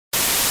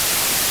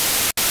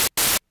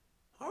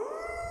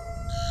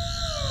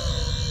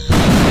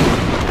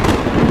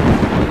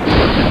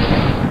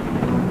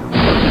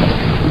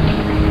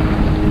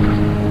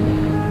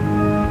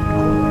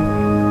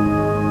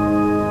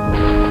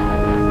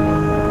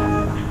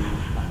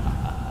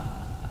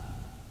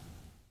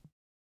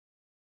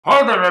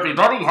Hi there,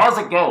 everybody. How's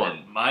it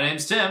going? My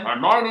name's Tim.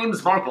 And my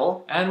name's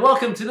Michael. And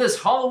welcome to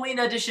this Halloween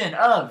edition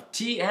of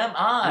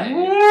TMI.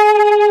 Woo!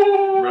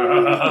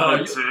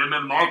 Tim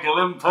and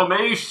Michael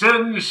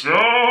Information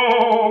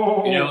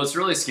Show! You know, what's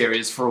really scary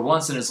is for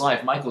once in his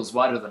life, Michael's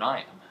whiter than I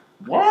am.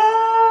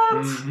 What?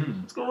 Mm-hmm.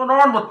 What's going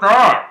on with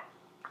that?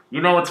 You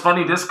know, it's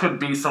funny, this could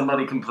be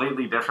somebody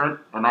completely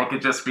different, and I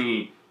could just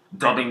be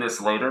dubbing this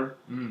later.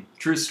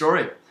 True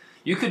story.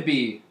 You could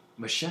be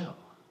Michelle.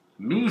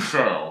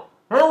 Michelle.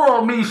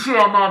 Hello,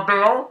 Michelle, my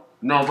belle.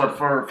 No, but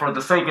for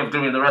the sake of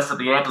doing the rest of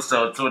the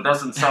episode, so it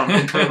doesn't sound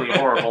completely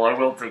horrible, I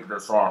will take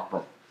this off.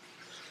 But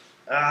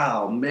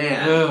Oh,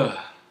 man.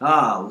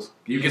 Ugh.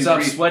 You can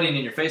stop sweating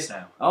in your face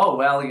now. Oh,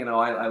 well, you know,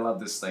 I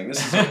love this thing.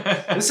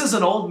 This is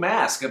an old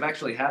mask. I've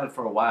actually had it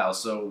for a while,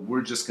 so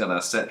we're just going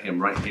to set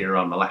him right here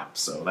on my lap.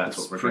 So that's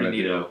what we're going to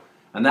do.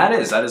 And that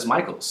is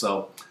Michael.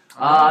 So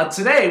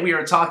today we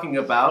are talking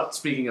about,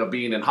 speaking of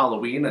being in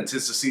Halloween, and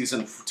 'tis the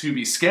season to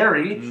be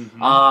scary,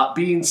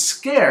 being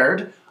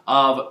scared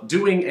of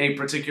doing a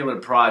particular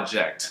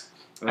project.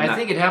 I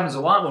think it happens a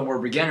lot when we're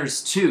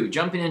beginners, too.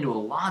 Jumping into a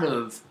lot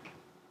of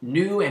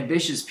new,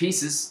 ambitious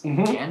pieces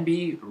can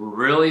be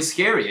really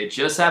scary. It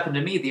just happened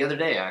to me the other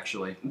day,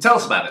 actually. Tell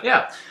us about it.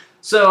 Yeah.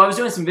 So I was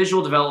doing some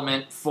visual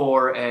development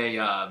for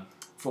a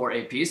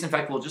piece. In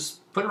fact, we'll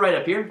just put it right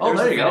up here. Oh, There's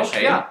there you the go. finish.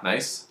 Okay, Yeah.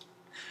 nice.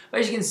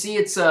 But as you can see,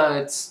 it's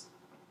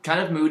kind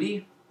of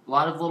moody. A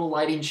lot of little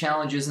lighting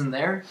challenges in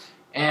there.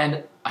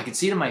 And I can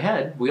see it in my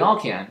head. We all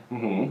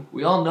can.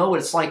 We all know what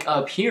it's like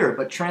up here,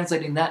 but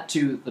translating that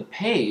to the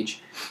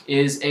page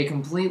is a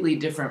completely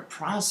different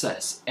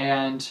process.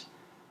 And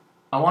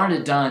I wanted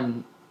it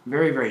done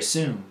very, very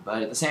soon,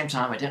 but at the same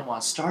time, I didn't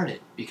want to start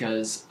it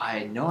because I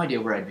had no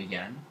idea where I'd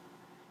begin,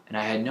 and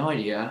I had no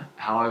idea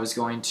how I was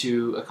going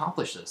to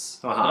accomplish this.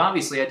 But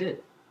obviously, I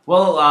did.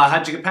 Well,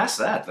 how'd you get past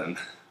that, then?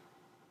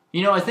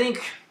 You know, I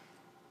think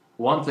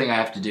one thing I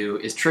have to do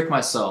is trick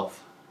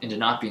myself into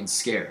not being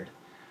scared.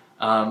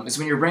 Is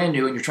when you're brand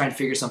new and you're trying to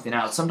figure something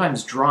out,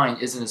 sometimes drawing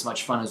isn't as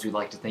much fun as we'd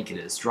like to think it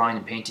is. Drawing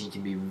and painting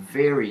can be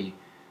very,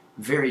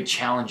 very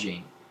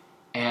challenging,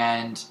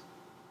 and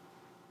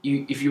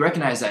if you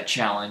recognize that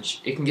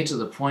challenge, it can get to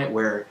the point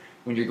where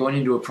when you're going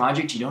into a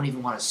project, you don't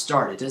even want to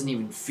start. It doesn't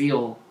even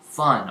feel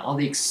fun. All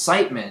the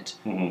excitement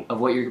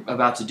of what you're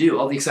about to do,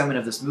 all the excitement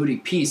of this moody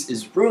piece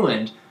is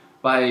ruined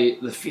by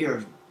the fear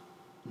of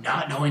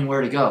not knowing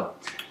where to go.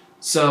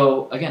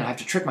 So, again, I have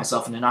to trick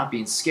myself into not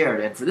being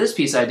scared. And for this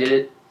piece, I did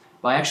it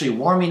by actually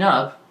warming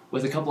up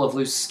with a couple of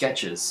loose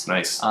sketches.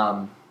 Nice.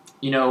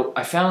 You know,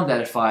 I found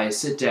that if I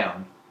sit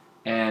down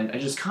and I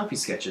just copy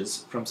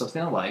sketches from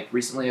something I like.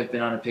 Recently, I've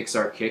been on a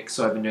Pixar kick,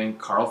 so I've been doing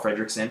Carl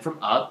Fredricksen from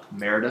Up,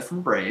 Merida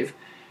from Brave.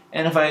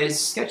 And if I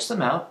sketch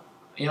them out,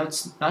 you know,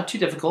 it's not too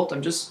difficult.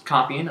 I'm just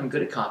copying. I'm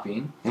good at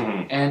copying.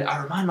 And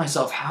I remind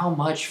myself how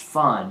much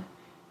fun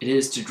it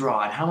is to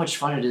draw and how much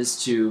fun it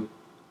is to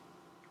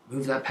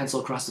move that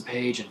pencil across the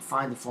page and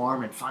find the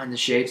form and find the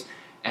shapes.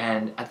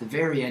 And at the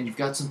very end, you've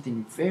got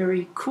something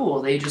very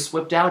cool that you just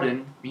whipped out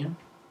in,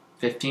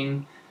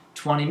 15,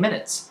 20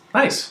 minutes.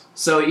 Nice.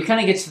 So you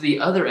kind of get to the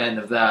other end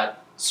of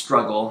that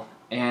struggle,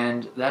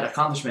 and that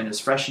accomplishment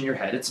is fresh in your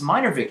head. It's a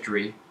minor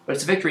victory, but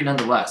it's a victory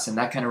nonetheless, and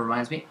that kind of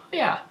reminds me, oh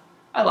yeah,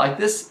 I like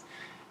this.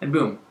 And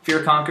boom,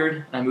 fear conquered,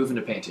 and I move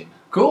into painting.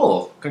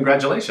 Cool.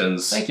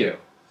 Congratulations. Thank you.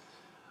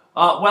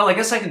 Well, I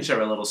guess I can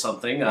share a little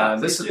something. Yeah,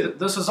 this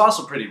was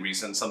also pretty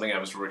recent, something I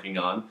was working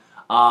on,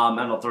 and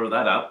I'll throw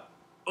that up.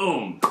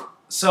 Boom.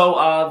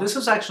 So this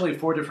was actually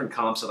 4 different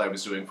comps that I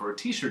was doing for a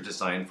T-shirt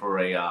design for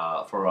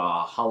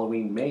a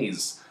Halloween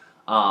maze,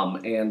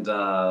 and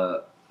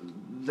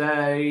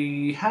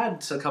they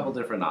had a couple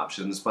different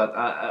options. But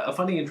a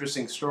funny,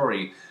 interesting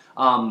story.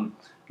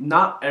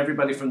 Not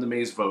everybody from the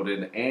maze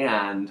voted,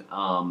 and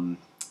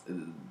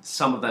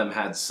some of them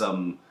had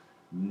some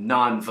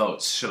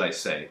non-votes, should I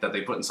say, that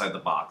they put inside the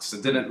box.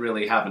 It didn't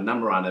really have a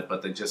number on it,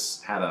 but they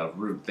just had a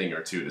rude thing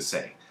or two to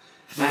say.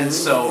 And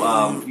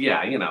so,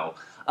 yeah, you know.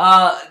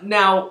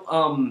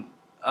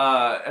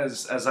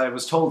 As I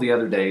was told the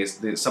other day,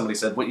 somebody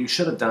said, what you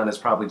should have done is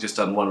probably just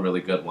done one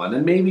really good one.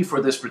 And maybe for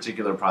this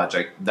particular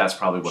project, that's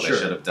probably what I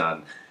should have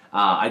done.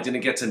 I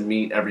didn't get to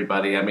meet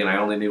everybody. I mean, I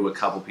only knew a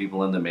couple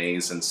people in the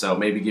maze, and so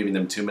maybe giving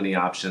them too many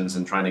options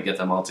and trying to get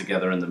them all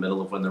together in the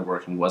middle of when they're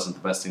working wasn't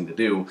the best thing to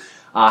do.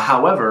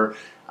 However,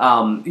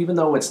 even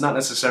though it's not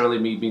necessarily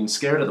me being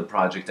scared of the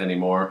project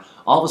anymore,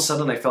 all of a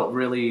sudden I felt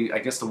really, I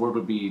guess the word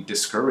would be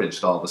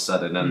discouraged all of a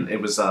sudden, and it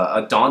was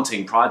a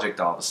daunting project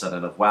all of a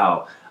sudden of,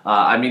 wow.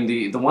 I mean,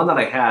 the one that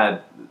I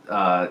had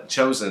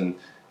chosen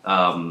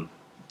to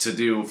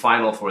do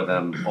final for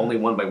them only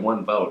won by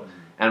 1 vote.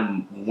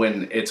 And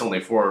when it's only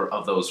 4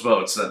 of those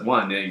votes that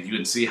won, you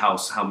can see how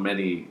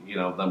many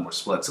of them were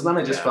split. So then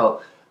I just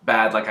felt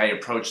bad, like I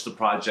approached the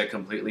project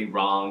completely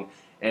wrong,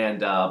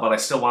 and but I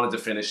still wanted to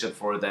finish it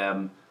for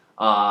them,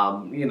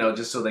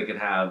 just so they could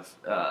have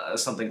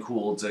something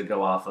cool to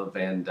go off of.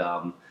 And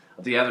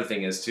the other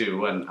thing is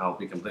too, and I'll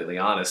be completely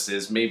honest,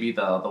 is maybe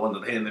the one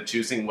that they ended up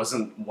choosing was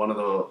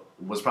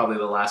probably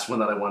the last one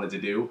that I wanted to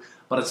do.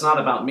 But it's not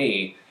about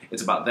me;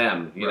 it's about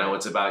them. You know,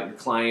 it's about your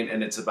client,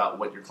 and it's about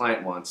what your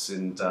client wants,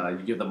 and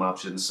you give them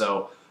options.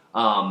 So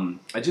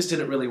I just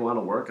didn't really want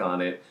to work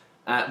on it.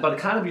 But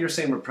kind of your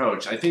same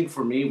approach. I think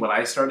for me, what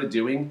I started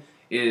doing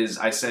is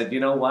I said, you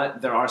know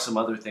what? There are some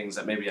other things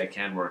that maybe I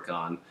can work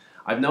on.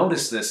 I've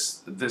noticed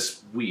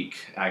this week,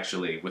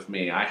 actually, with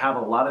me. I have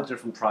a lot of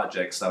different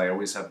projects that I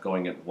always have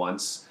going at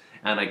once,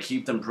 and I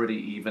keep them pretty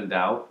evened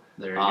out.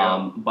 There you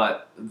go.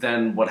 But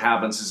then what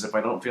happens is if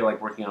I don't feel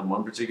like working on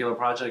one particular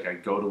project, I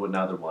go to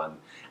another one.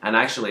 And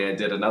actually, I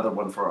did another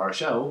one for our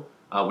show,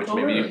 which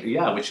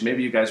which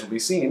maybe you guys will be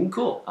seeing.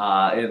 Cool.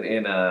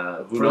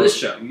 This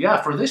show.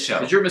 Yeah, for this show.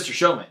 Because you're Mr.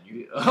 Showman.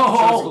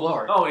 Shows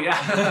galore. Oh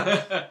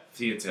yeah.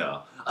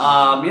 Theater.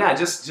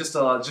 Just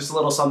a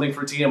little something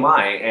for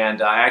TMI,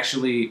 and I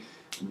actually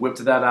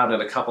whipped that out in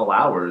a couple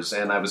hours,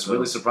 and I was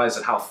really surprised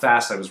at how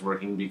fast I was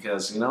working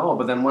because,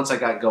 but then once I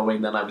got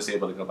going, then I was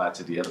able to go back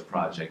to the other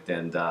project,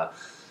 and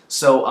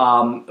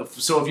so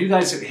if you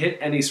guys hit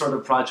any sort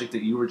of project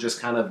that you were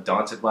just kind of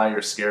daunted by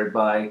or scared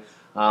by,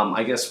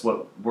 I guess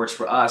what works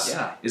for us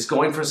is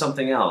going for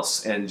something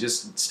else and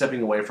just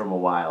stepping away from a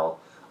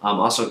while.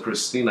 Also,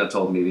 Christina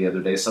told me the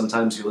other day,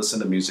 sometimes you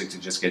listen to music to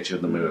just get you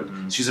in the mood.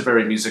 Mm-hmm. She's a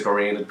very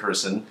music-oriented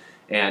person,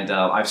 and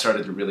I've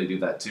started to really do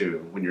that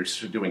too. When you're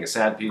doing a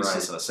sad piece,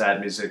 listen to sad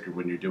music, or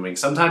when you're doing,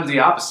 sometimes the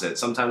opposite.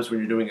 Sometimes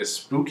when you're doing a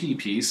spooky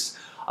piece,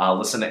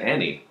 listen to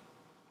Annie.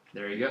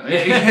 There you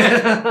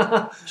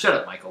go. Shut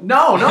up, Michael.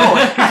 No.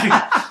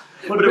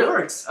 But it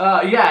works.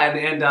 I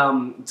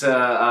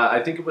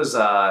think it was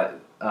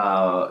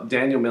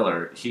Daniel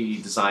Miller. He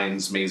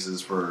designs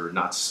mazes for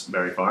Knott's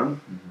Berry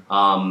Farm.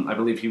 Mm-hmm. I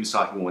believe he was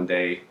talking one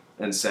day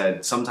and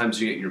said,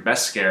 sometimes you get your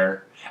best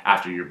scare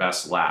after your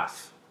best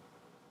laugh.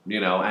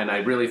 And I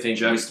really think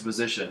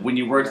juxtaposition. When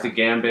you work the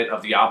gambit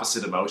of the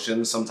opposite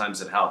emotions,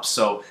 sometimes it helps.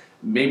 So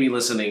maybe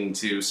listening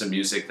to some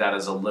music that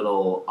is a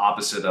little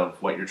opposite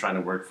of what you're trying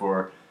to work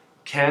for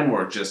can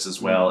work just as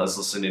well as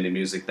listening to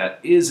music that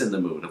is in the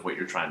mood of what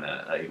you're trying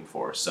to aim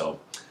for. So,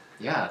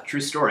 yeah,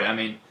 true story. I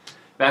mean,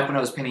 back when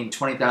I was painting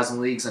 20,000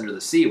 Leagues Under the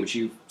Sea, which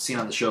you've seen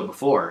on the show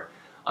before,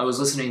 I was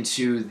listening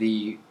to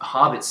the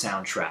Hobbit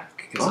soundtrack,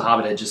 because The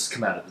Hobbit had just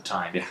come out at the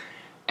time. Yeah.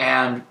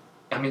 And,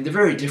 I mean, they're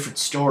very different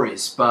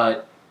stories,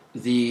 but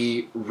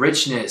the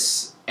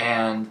richness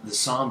and the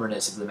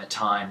somberness of them at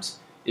times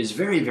is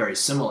very, very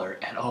similar.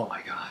 And, oh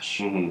my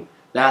gosh,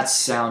 that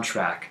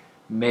soundtrack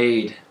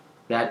made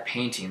that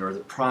painting, or the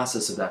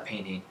process of that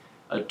painting,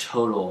 a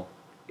total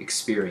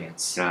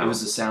experience. It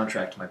was the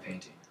soundtrack to my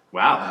painting.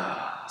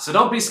 Wow. So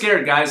don't be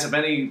scared, guys. Of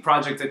any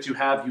project that you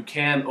have, you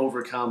can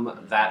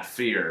overcome that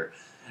fear.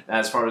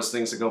 As far as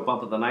things that go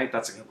bump in the night,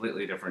 that's a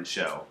completely different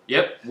show.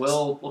 Yep.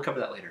 We'll cover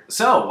that later.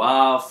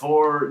 So,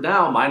 for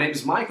now, my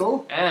name's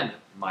Michael. And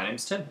my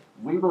name's Tim.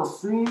 We will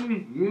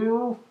see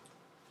you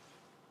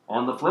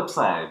on the flip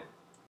side.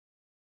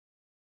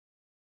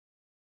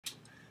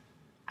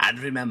 And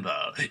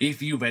remember,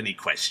 if you've any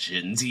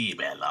questions,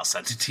 email us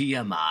at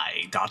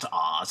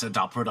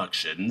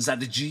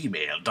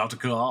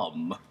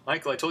tmi.art.productions@gmail.com.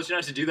 Michael, I told you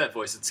not to do that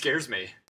voice. It scares me.